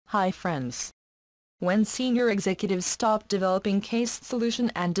Hi friends. When senior executives stop developing case solution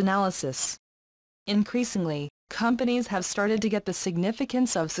and analysis. Increasingly, companies have started to get the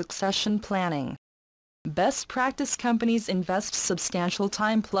significance of succession planning. Best practice companies invest substantial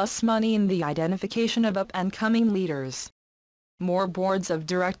time plus money in the identification of up-and-coming leaders. More boards of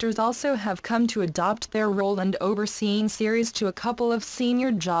directors also have come to adopt their role and overseeing series to a couple of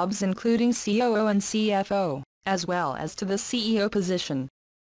senior jobs including COO and CFO, as well as to the CEO position.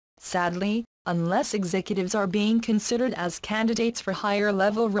 Sadly, unless executives are being considered as candidates for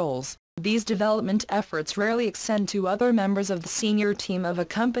higher-level roles, these development efforts rarely extend to other members of the senior team of a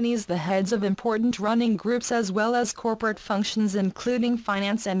company's the heads of important running groups as well as corporate functions including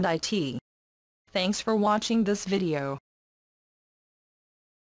finance and IT. Thanks for watching this video.